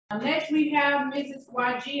Next, we have Mrs.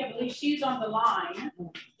 YG. I believe she's on the line,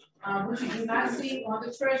 which you do not see on the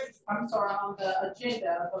on the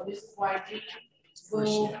agenda, but Mrs. YG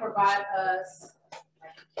will provide us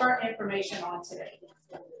her information on today.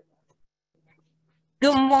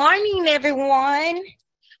 Good morning, everyone.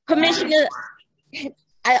 Permission to,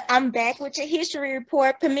 I'm back with your history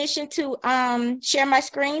report. Permission to share my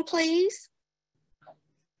screen, please.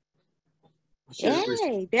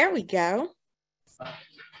 Yay, there we go.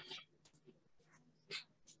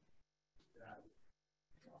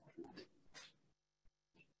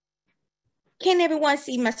 Can everyone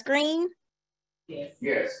see my screen? Yes.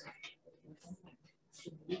 Yes.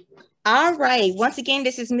 All right. Once again,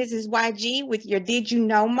 this is Mrs. YG with your Did You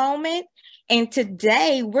Know moment. And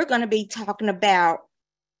today we're going to be talking about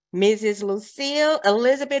Mrs. Lucille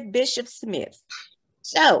Elizabeth Bishop Smith.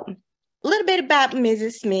 So, a little bit about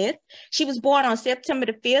Mrs. Smith. She was born on September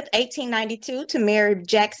the 5th, 1892 to Mary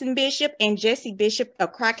Jackson Bishop and Jesse Bishop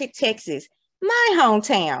of Crockett, Texas, my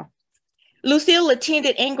hometown. Lucille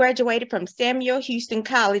attended and graduated from Samuel Houston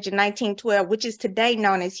College in 1912, which is today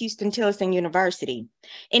known as Houston-Tillotson University.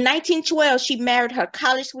 In 1912, she married her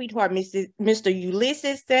college sweetheart, Mr.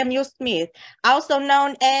 Ulysses Samuel Smith, also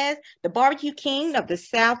known as the Barbecue King of the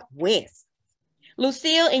Southwest.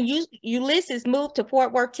 Lucille and Ulysses moved to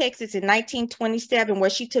Fort Worth, Texas in 1927, where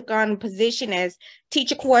she took on a position as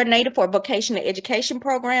teacher coordinator for a vocational education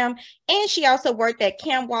program. And she also worked at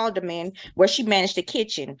Camp Waldeman, where she managed the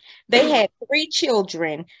kitchen. They had 3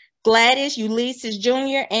 children, Gladys, Ulysses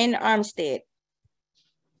Jr., and Armstead.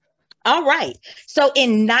 All right. So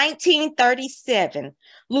in 1937,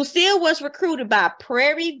 Lucille was recruited by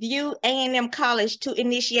Praririe View A&M College to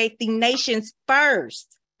initiate the nation's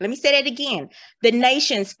first, let me say that again, the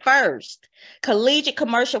nation's first collegiate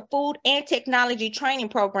commercial food and technology training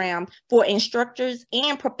program for instructors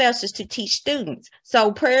and professors to teach students.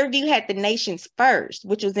 So Prairie View had the nation's first,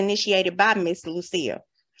 which was initiated by Miss Lucille.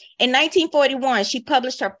 In 1941, she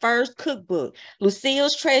published her first cookbook,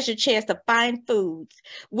 Lucille's Treasure Chest of Fine Foods,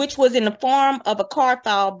 which was in the form of a card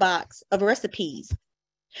file box of recipes.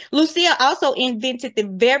 Lucille also invented the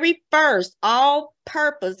very first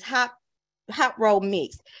all-purpose hot roll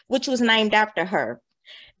mix, which was named after her.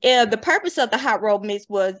 The purpose of the hot roll mix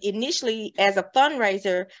was initially as a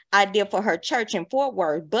fundraiser idea for her church in Fort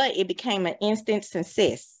Worth, but it became an instant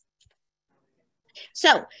success.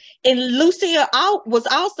 So, and Lucille was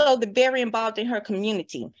also very involved in her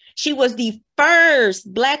community. She was the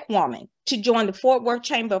first Black woman to join the Fort Worth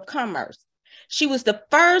Chamber of Commerce. She was the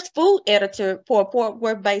first food editor for a Fort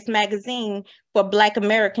Worth-based magazine for Black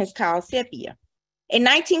Americans called Sepia. In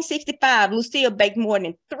 1965, Lucille baked more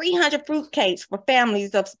than 300 fruitcakes for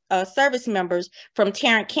families of service members from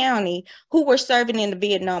Tarrant County who were serving in the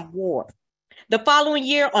Vietnam War. The following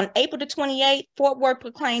year, on April the 28th, Fort Worth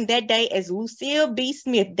proclaimed that day as Lucille B.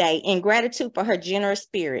 Smith Day in gratitude for her generous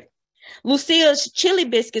spirit. Lucille's chili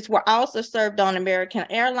biscuits were also served on American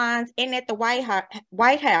Airlines and at the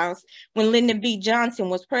White House when Lyndon B. Johnson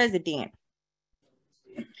was president.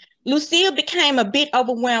 Lucille became a bit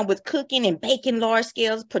overwhelmed with cooking and baking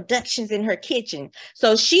large-scale productions in her kitchen.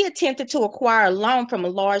 So she attempted to acquire a loan from a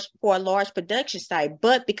large production site,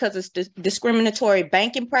 but because of discriminatory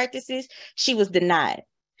banking practices, she was denied.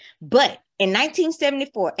 But in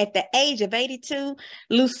 1974, at the age of 82,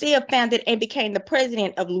 Lucille founded and became the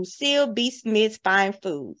president of Lucille B. Smith's Fine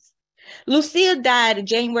Foods. Lucille died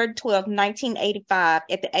January 12, 1985,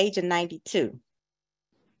 at the age of 92.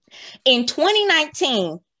 In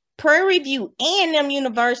 2019, Prairie View A&M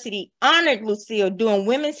University honored Lucille during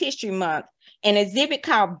Women's History Month. An exhibit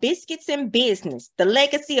called Biscuits and Business, the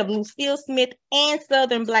legacy of Lucille Smith and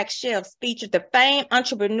Southern Black chefs, featured the famed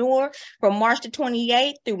entrepreneur from March the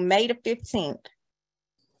 28th through May the 15th.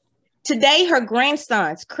 Today, her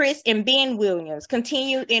grandsons, Chris and Ben Williams,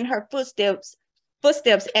 continued in her footsteps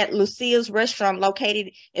at Lucille's restaurant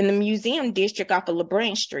located in the Museum District off of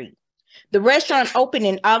LeBranch Street. The restaurant opened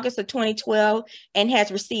in August of 2012 and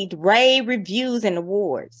has received rave reviews and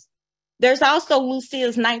awards. There's also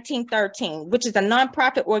Lucille's 1913, which is a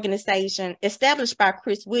nonprofit organization established by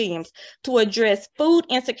Chris Williams to address food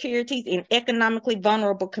insecurities in economically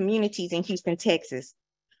vulnerable communities in Houston, Texas.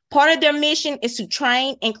 Part of their mission is to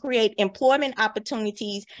train and create employment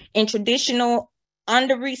opportunities in traditional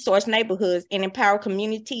under-resourced neighborhoods and empower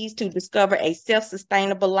communities to discover a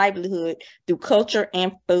self-sustainable livelihood through culture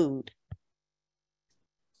and food.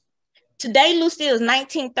 Today, Lucille's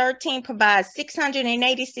 1913 provides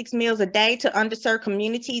 686 meals a day to underserved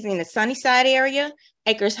communities in the Sunnyside area,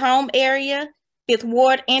 Acres Home area, 5th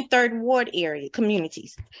Ward, and 3rd Ward area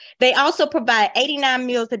communities. They also provide 89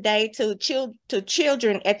 meals a day to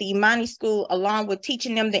children at the Imani School, along with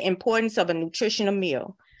teaching them the importance of a nutritional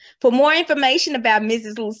meal. For more information about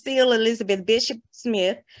Mrs. Lucille Elizabeth Bishop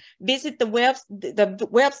Smith, visit the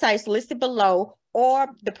websites listed below or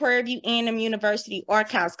the Praririe View A&M University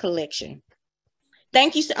Archives collection.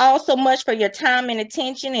 Thank you all so much for your time and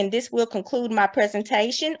attention, and this will conclude my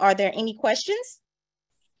presentation. Are there any questions?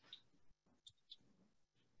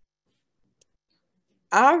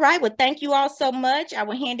 All right, well, thank you all so much. I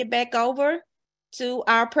will hand it back over to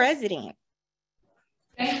our president.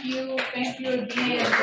 Thank you again.